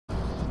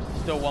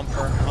Still one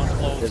per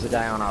unclosed. There's a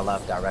guy on our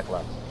left, direct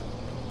left.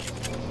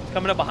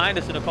 Coming up behind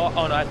us in the car.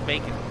 Oh no, that's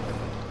Bacon.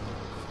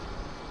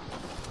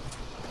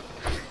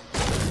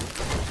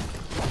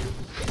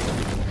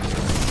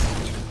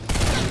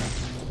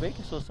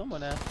 Bacon saw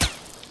someone there.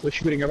 We're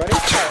shooting already?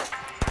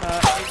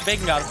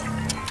 Bacon got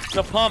him.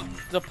 The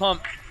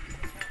pump.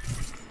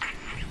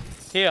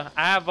 Here,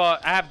 I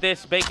have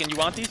this Bacon. You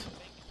want these?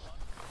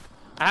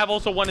 I have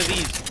also one of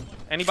these.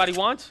 Anybody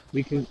want?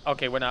 We can.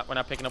 Okay, we're not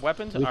picking up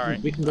weapons. All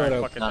right. We can go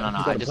to.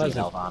 No. I just need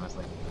help,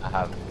 honestly. I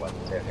have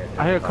weapons here.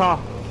 I hear a car.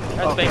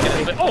 That's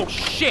Bacon. Oh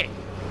shit!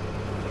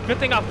 Good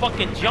thing I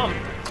fucking jumped.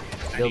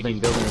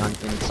 Building on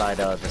inside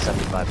the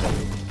 75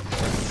 building.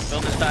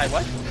 Building side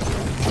what?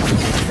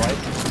 Right?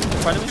 In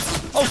front of me?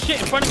 Oh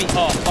shit! In front of me.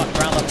 Oh fuck!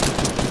 Ground level.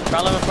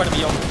 Ground level in front of me,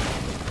 yo.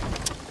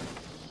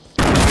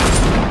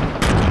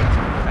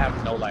 I have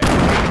no life.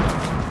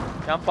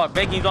 Yeah, I'm fucked.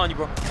 Bacon's on you,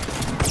 bro.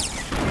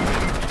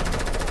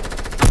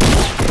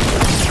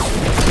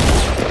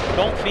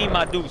 Don't feed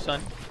my dude,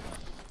 son.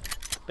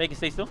 Bacon,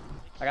 stay still.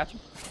 I got you.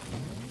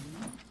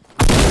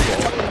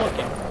 Fucking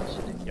looking,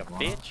 you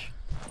bitch.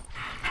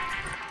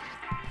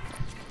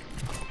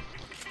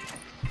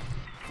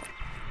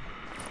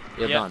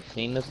 You're done.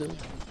 Seen this dude?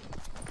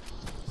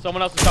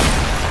 Someone else is coming.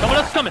 Someone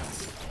else is coming.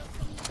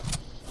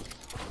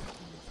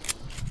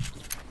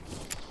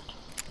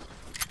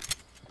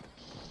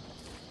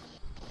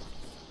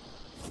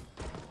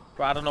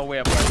 Bro, I don't know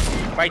where, bro.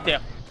 Right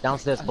there.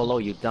 Downstairs below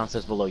you,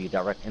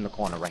 direct in the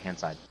corner, right hand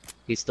side.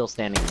 He's still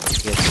standing.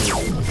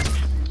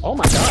 Oh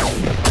my god.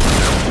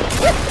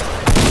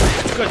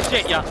 Good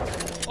shit, yeah.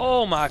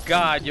 Oh my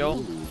god, yo.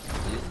 What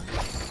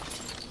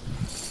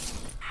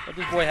does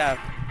this boy have?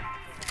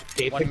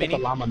 They picked up the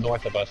llama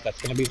north of us.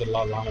 That's gonna be the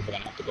llama we're gonna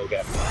have to go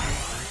get.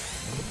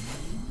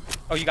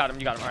 Oh, you got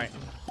him, alright.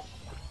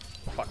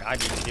 Fuck, I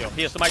need to heal.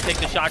 Here, somebody take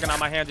the shotgun out of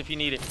my hands if you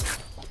need it.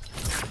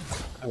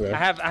 Okay. I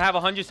have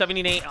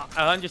 179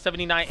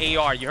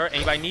 AR. You heard?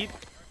 Anybody need?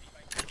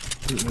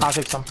 I'll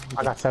take some.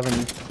 I got 70.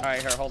 All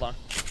right, here, hold on.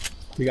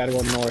 We gotta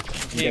go north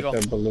and Here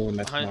get the balloon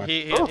that's north.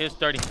 Here's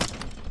 30.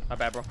 My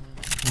bad, bro.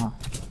 Oh. All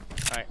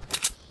right.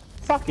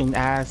 Fucking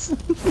ass. I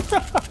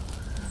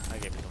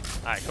gave it to him.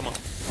 All right, come on.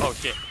 Oh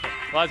shit.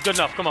 Well, that's good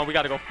enough. Come on, we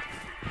gotta go.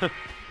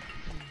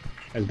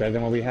 It's better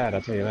than what we had.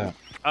 I'll tell you that.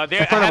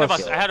 They're ahead of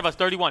us. Ahead of us.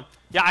 31.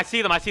 Yeah, I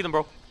see them. I see them,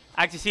 bro.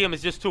 I actually see them.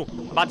 It's just two.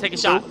 I'm about to take a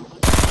shot.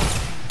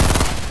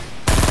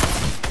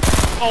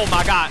 Oh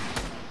my god.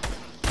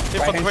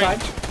 Right hand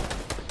side.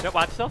 Yep,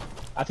 watch yourself.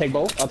 I'll take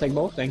both.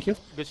 Thank you.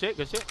 Good shit,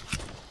 good shit.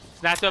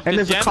 Snatch up And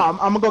this there's gem. a car.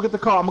 I'm gonna go get the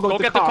car. I'm gonna Go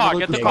get the car.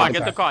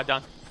 Get the car,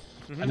 done.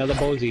 Another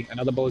Bozy.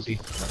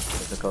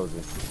 The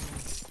cozy.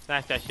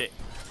 Snatch that shit.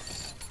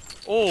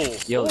 Oh.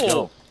 Yo,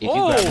 Joe, if you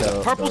oh, grab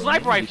the purple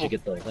sniper ring, rifle. You should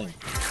get the thing.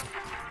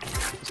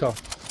 Let's go.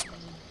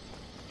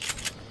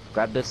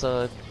 Grab this,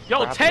 Yo,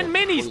 grab 10 it.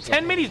 minis.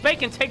 10 minis.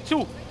 Bacon, take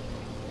 2.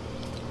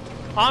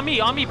 On me.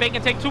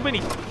 Bacon, take 2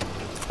 minis.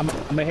 I'm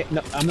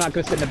not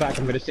gonna sit in the back.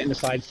 I'm gonna sit in the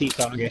side seat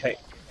so I don't get hit.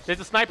 There's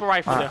a sniper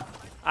rifle there.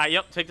 Alright,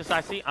 yep, take the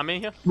side seat. I'm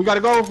in here. We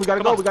gotta go. We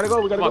gotta go.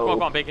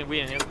 Come on, Bacon. We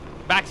in here.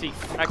 Back seat.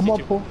 Come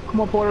on,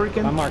 Puerto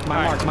Rican. My mark, the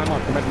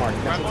red mark.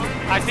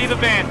 I see the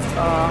van.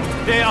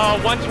 The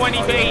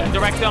 120 bay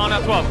directed on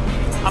us 12.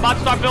 I'm about to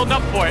start building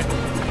up for it.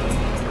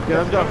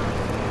 Yeah, let's go.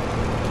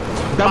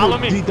 Follow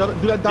me. Do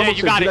that double yeah,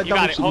 you got shit, it. You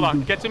got it. Hold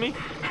on. Get to me.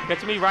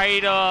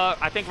 Right.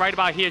 I think right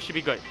about here should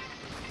be good.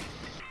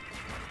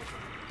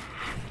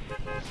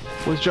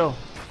 Where's Joe?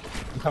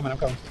 I'm coming.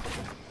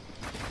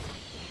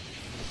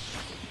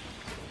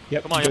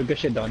 Yep. Come on, good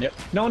shit done. Yep.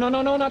 No,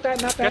 not that.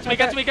 Get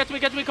to me.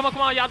 Come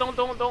on. Y'all don't.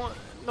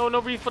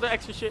 No read for the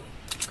extra shit.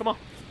 Come on,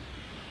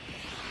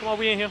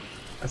 we in here.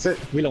 That's it.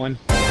 Reloading.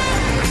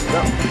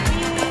 Yep.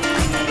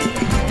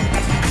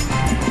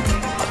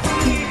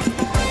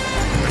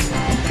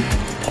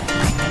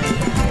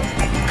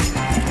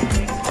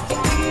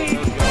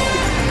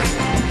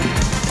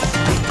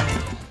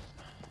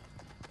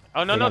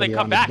 Oh no, they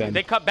cut back.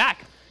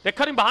 They're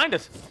cutting behind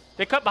us.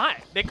 They cut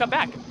back.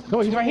 No,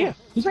 he's right here.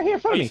 He's right here in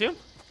front of me.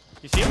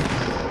 You see him?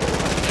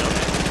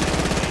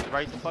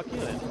 Right the fuck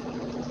here then.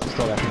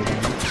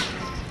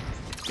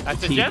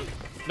 That's the gem?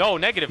 No,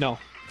 negative. No.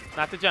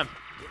 Not the gem.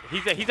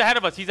 He's ahead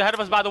of us. He's ahead of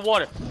us by the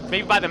water.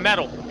 Maybe by the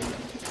metal.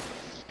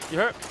 You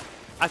heard?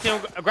 I see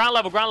him. Ground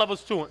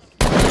level's 2.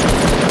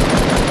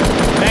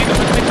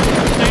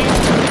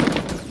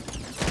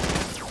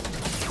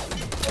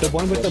 The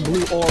one with the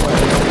blue aura.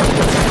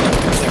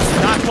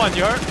 Knocked one,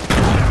 you heard?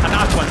 I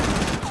knocked one.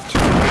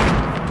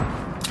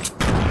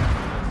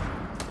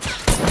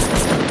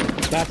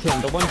 That's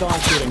him. The one dog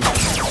shooting.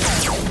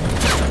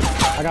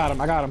 I got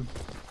him.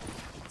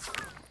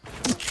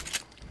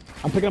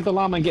 I'm picking up the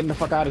llama and getting the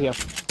fuck out of here.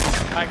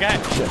 I got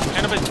it.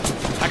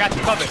 I got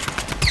you covered.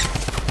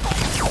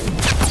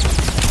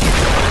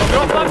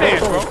 Go up there,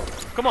 bro.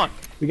 Come on.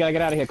 We gotta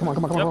get out of here. Come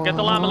on. Yep, get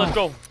the llama. Let's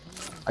go.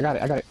 I got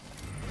it.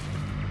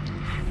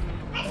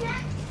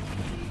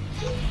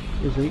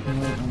 Is he?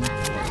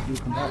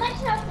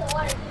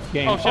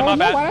 Game. Oh, shit, my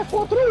bad. No, why'd I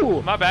fall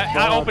through? My bad.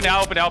 I opened it. I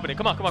opened it. I opened it.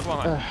 Come on, come on, come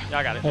on. Yeah,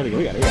 I got it. There we go.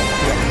 We got it.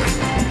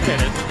 There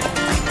it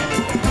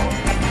is.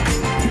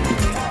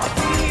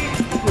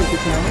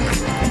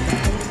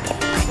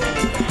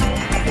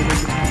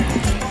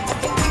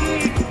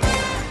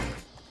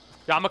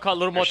 Yeah, I'm gonna cut a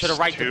little more to the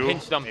right to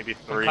pinch them. Maybe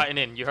from three. cutting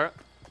in. You heard?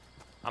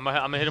 I'm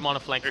gonna hit them on the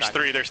flank There's side.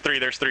 three.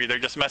 They're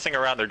just messing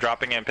around. They're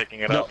dropping in,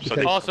 picking it up. So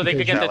they, Oh, so they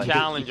could get the challenge.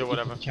 challenge or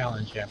whatever.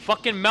 Challenge, yeah.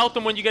 Fucking melt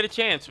them when you get a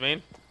chance,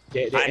 man.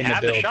 They're I in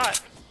have the the build.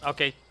 shot.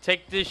 Okay,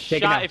 take this Take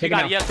it shot out, if you take it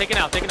got it. out. Yeah, take it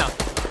out. Take it out.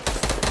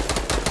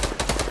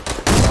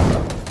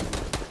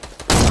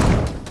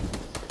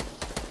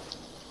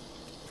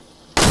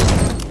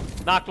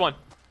 Knocked one.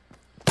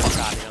 Fuck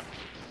out of here.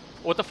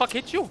 What the fuck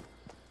hit you?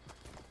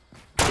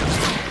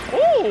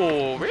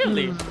 Oh,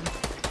 really?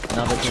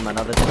 Another team,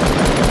 another team.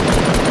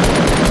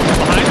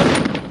 Behind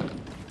him?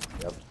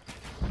 Yep.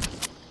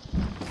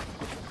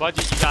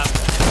 Budget, you got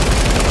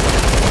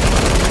it.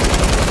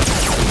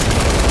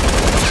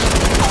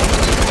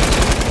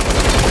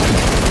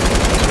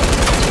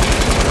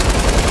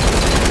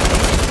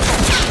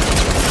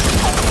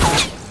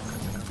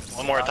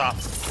 One more at top.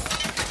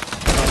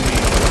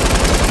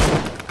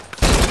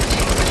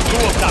 Two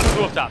up top,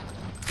 two up top.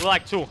 We're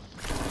like two.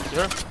 You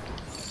heard?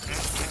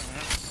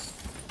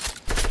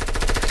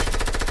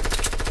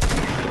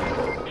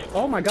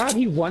 Oh my god,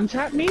 he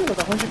one-tapped me with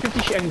 150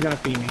 shit and he's gonna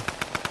feed me.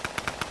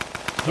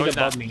 No, He's he's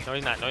not. above me. No,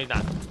 he's not. No, he's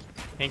not.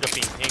 He ain't gonna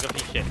feed. He ain't gonna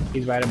feed shit.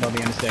 He's right above me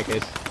on the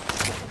staircase.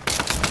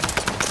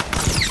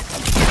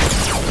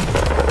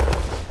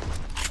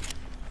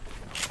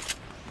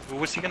 Who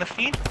was he gonna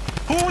feed?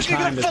 Who was he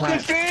gonna fucking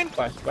feed?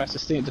 Watch the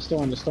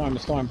storm.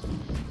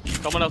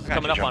 Someone else is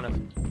coming up on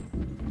him.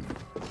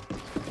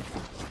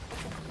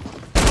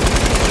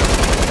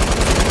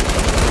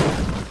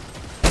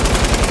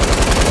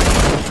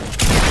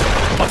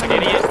 Fucking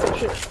idiot.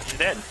 He's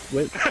dead.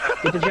 Wait,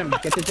 get the gem.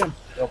 Get the gem.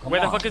 Yo, come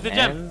Where the on, fuck is the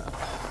man. gem?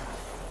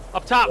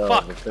 Up top, Yo,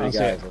 fuck. the three I'll see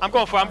guys. it. I'm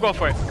going for it. I'm going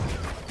for it.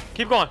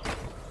 Keep going.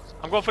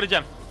 I'm going for the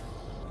gem.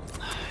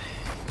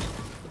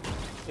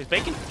 Is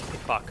bacon?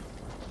 Fuck.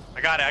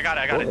 I got it. I got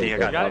it. I got Oh, it. D. I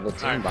there's got it. another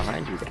team Alright.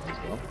 behind you guys,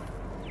 bro.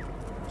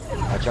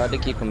 I tried to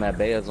keep him at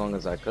bay as long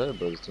as I could,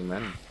 but it was too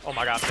many. Oh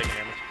my god, I'm taking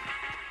damage.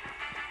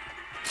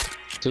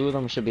 Two of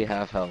them should be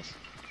half health.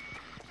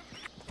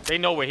 They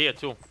know we're here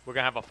too. We're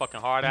gonna have a fucking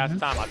hard ass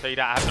time. I'll tell you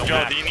that. I have no Joe,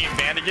 match. do you need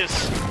bandages?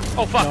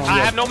 Oh fuck, No, I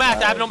yeah. have no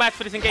match. I have no match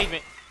for this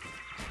engagement.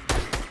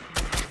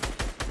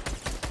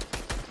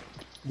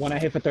 One I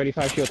hit for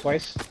 35 shield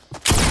twice.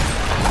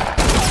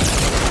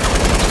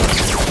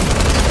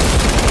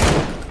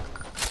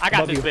 I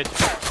got Above this you. bitch.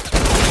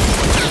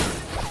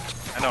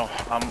 I know.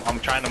 I'm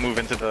trying to move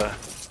into the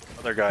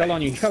other guy. Fell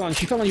on you. She fell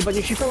on you,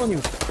 buddy. She fell on you.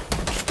 All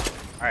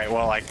right.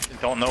 Well, I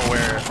don't know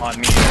where on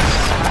me is.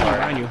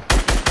 Behind you. Need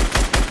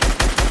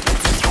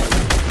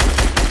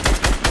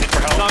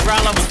for She's help. on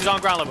ground level. She's on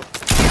ground level.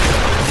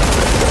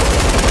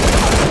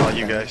 All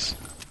you guys.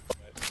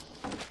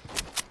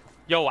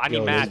 Yo, I need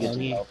Yo, match. there's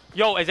me.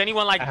 Yo, is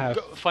anyone like I have-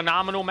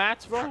 phenomenal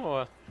mats, bro?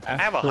 Or I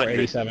have 100.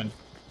 487.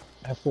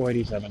 I have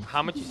 487.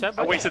 how much you said, I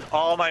bro? wasted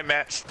all my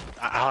mats.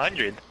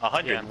 100.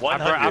 100. Yeah,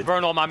 100. I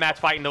burned all my mats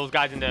fighting those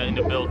guys in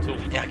the build too.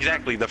 Yeah,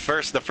 exactly. The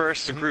first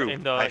group.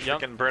 In the- I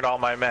yup. freaking burned all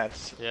my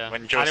mats. Yeah.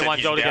 When I Joe didn't said want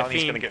he's Joe to get down,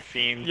 he's fiend. gonna get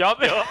fiend. Yup.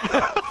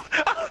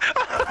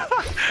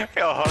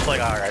 Yo, I was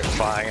like, all right,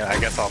 fine. I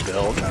guess I'll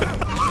build.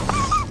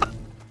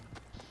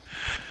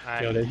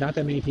 Yo, there's not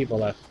that many people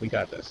left. We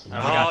got this. We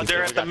got Oh, this, they're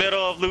we at got the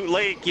middle of Loot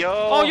Lake, yo.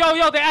 Oh,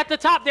 yo, they're at the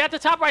top. They're at the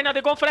top right now.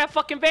 They're going for that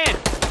fucking van.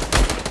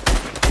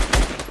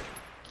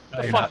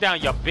 The you're fuck not. down,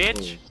 you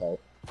bitch. Ooh,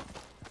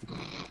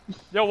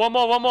 Yo, one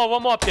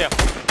more up there.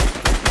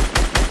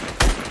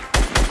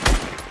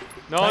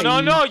 No, you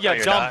No, you're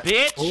dumb not.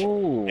 bitch.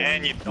 Ooh.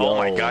 And you, oh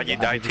my Yo, god, you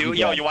how died did too? you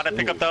Yo, die you want to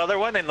pick too? up the other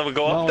one and we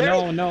go No, up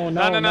there? no.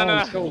 No.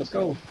 Let's go. Let's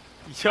go.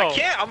 Yo,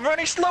 Can't, I'm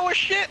running slow as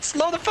shit.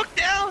 Slow the fuck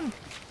down.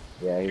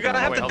 Yeah, You gotta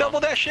have Wait, to hold double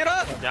on. that shit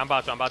up. yeah, I'm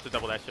about to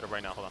double that shit up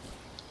right now. Hold on.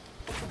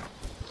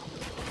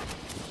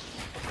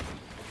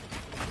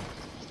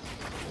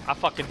 I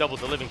fucking doubled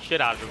the living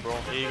shit out of it, bro.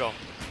 There you go.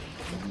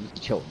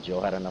 Yo, Joe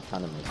had enough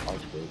time to make couch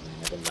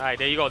builds. All right,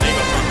 there you go. Yeah.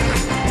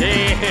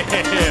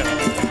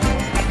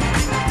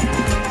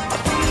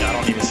 Yeah, I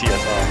don't even see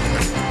us all.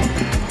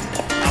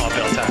 Oh,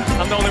 build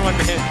time. I'm the only one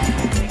to hit.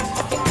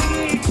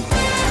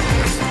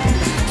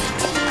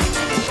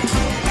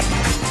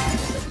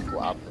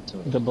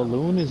 The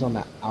balloon is on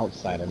the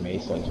outside of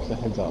Mesa. Just a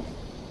heads up.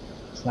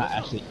 It's not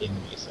actually in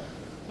Mesa.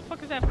 The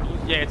fuck is that?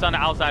 Yeah, it's on the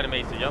outside of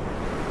Mesa. Yup.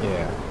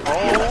 Yeah.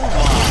 Oh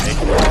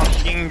my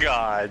fucking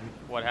god.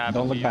 What happened?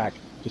 Don't to look you? back.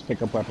 Just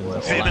pick up weapons.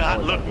 That's Do all I not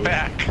know look about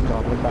back. you.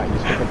 Don't look back.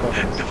 Just pick up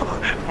weapons.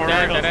 For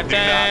real, do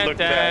not look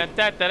back.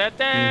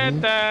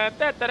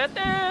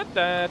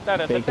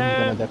 Bacon's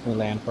gonna definitely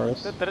land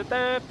first.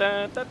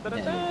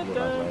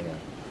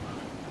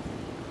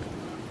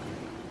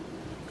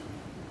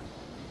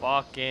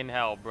 Fucking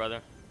hell,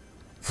 brother.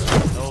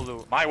 No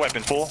loot. My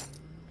weapon full.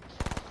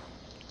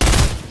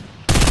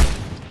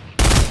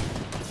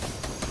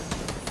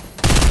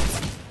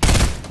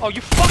 Oh,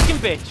 you fucking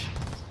bitch.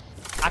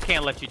 I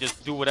can't let you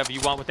just do whatever you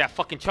want with that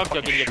fucking chug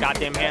jug in your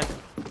goddamn hand.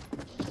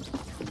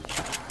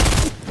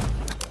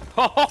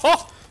 Ho ho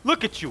ho!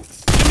 Look at you!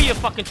 Give me your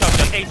fucking chug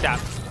jug ASAP.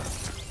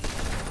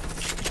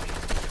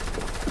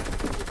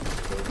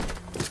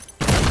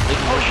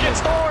 Oh shit,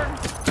 storm!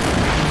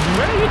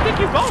 Where do you think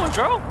you're going,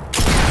 girl?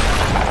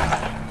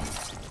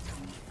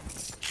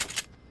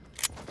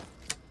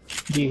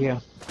 Be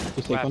here.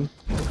 Just take one.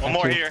 One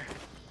more here.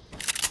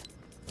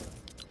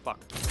 Fuck.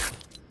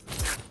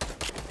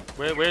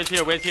 Where's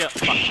here? Where's here?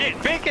 Fuck.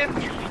 Shit, bacon!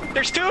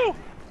 There's two!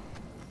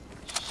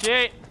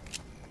 Shit.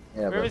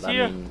 Yeah, Where but is I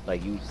here? mean,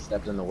 like you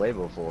stepped in the way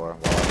before.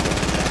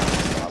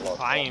 While I was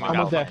I ain't even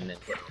got and that. then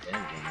put the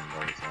engine in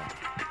there, so.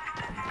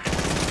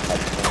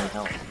 That's only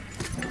help.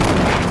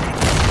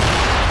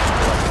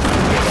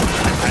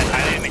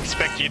 I didn't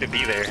expect you to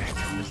be there,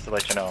 just to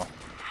let you know.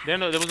 There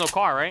was no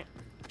car, right?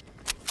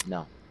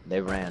 No,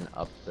 they ran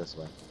up this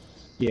way.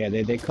 Yeah,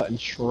 they're cutting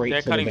straight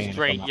They're to cutting the van.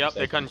 straight. Yep,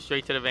 they're cutting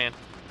straight to the van.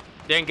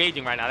 They're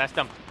engaging right now. That's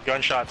them.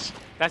 Gunshots.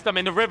 That's them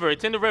in the river.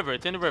 It's in the river.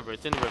 It's in the river.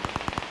 It's in the river.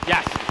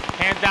 Yes.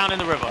 Hands down in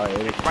the river. Oh,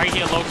 it is. Right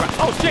here, low ground.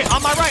 Oh shit!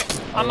 On my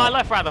right. On my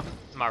left, rather.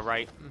 My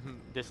right.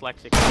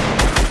 Dyslexic.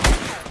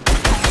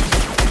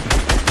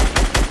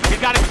 He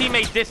got his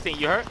teammate distant.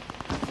 You heard?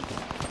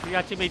 He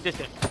got teammate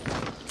distant.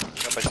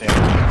 Yep, I see him.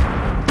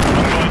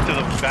 I'm going to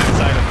the back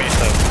side of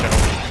Mesa,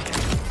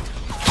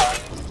 gentlemen.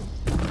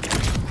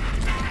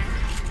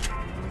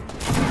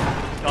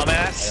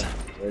 Dumbass.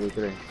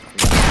 33.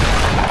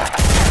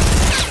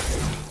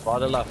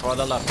 Farther left,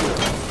 farther left.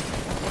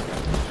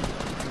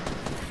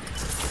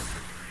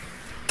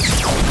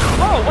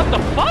 Oh, what the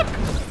fuck?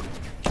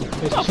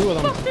 There's What two the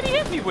of them. fuck did he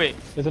hit me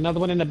with? There's another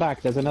one in the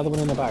back. There's another one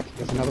in the back.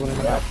 There's another one in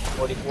the back.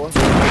 44? See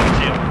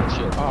him.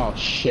 Shit. Oh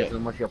shit. How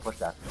much you push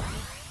that?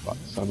 Fuck,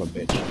 son of a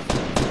bitch.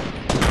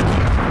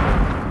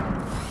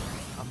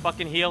 I'm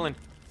fucking healing.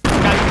 This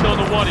guy's still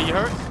in the water. You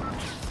heard?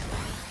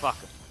 Fuck.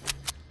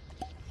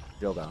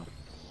 Drill down.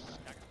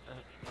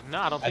 No,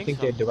 I don't I think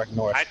so. they're direct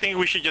north. I think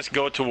we should just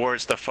go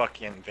towards the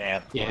fucking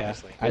van, Yeah.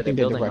 honestly. I think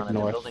they're building direct on it,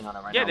 they're north. building on it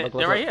right Yeah, now.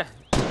 they're right here.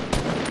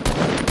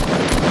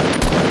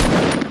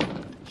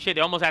 Shit,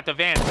 they're almost at the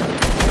van.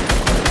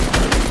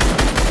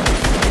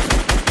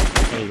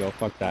 There you go.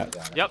 Fuck that.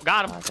 Yep,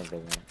 got him. I think they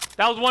ran.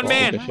 That was one Oh,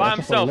 man good shit. by That's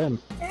a full himself. limb.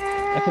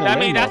 That's an I limb,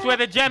 mean, that's though. where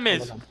the gem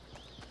is.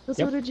 That's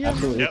Yep, what it is.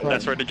 absolutely Yep, correct.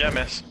 that's where the gem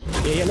is.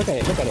 Yeah, yeah, look at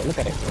it, look at it, look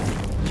at it.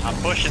 I'm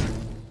pushing.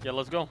 Yeah,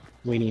 let's go.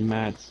 We need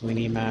mats, we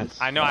need mats.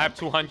 I know I have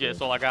 200.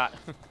 That's all I got.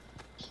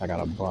 I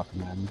got a buck,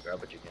 man. Grab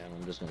what you can.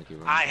 I'm just gonna keep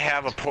running. I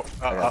have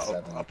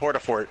a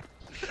porta-fort.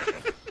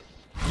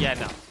 Yeah,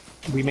 no.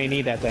 We may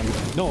need that then.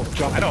 No,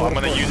 drop I know, I'm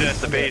gonna use it as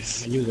the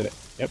base. Use it.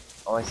 Yep.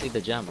 Oh, I see the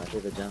gem. I see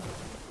the gem.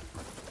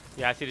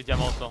 Yeah, I see the gem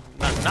also.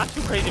 Not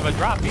too crazy of a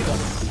drop either.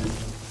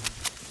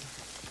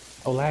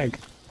 Oh, lag.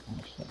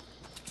 Oh, shit.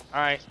 All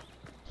right.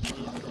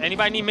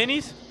 Anybody need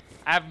minis?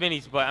 I have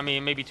minis, but I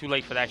mean, maybe too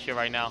late for that shit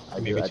right now. I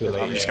Maybe too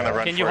late. I'm just gonna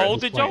run Can for you it.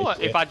 hold it, Joe? point,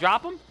 If yeah. I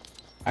drop them?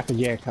 I could,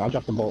 yeah, I'll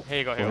drop the bolt. Here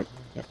you go, here you go.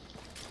 Yep.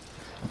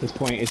 At this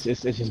point, it's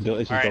just built.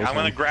 It's just Alright, built I'm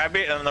gonna from- grab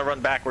it and I'm gonna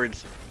run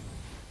backwards.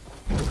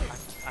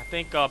 I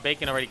think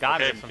Bacon already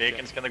got it. Okay, Or some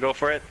Bacon's shit. gonna go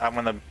for it. I'm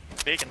gonna...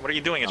 Bacon, what are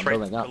you doing? It's I'm right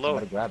building up. below.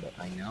 Somebody grab it.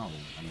 I know.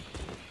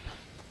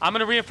 I'm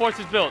gonna reinforce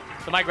this build.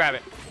 Somebody grab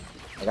it.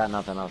 I got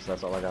nothing else.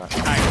 That's all I got.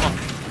 All right, come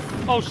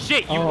on. Oh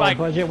shit! You Oh, like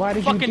Budget, why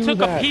did you fucking do took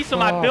that? a piece of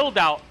my Fuck. build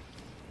out.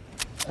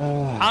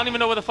 I don't even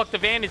know where the fuck the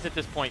van is at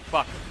this point.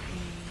 Fuck.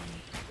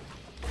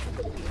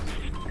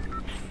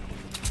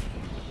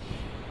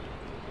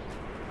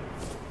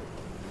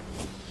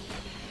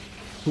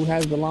 Who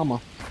has the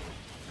llama?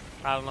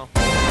 I don't know.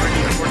 Where are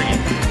you reporting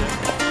it?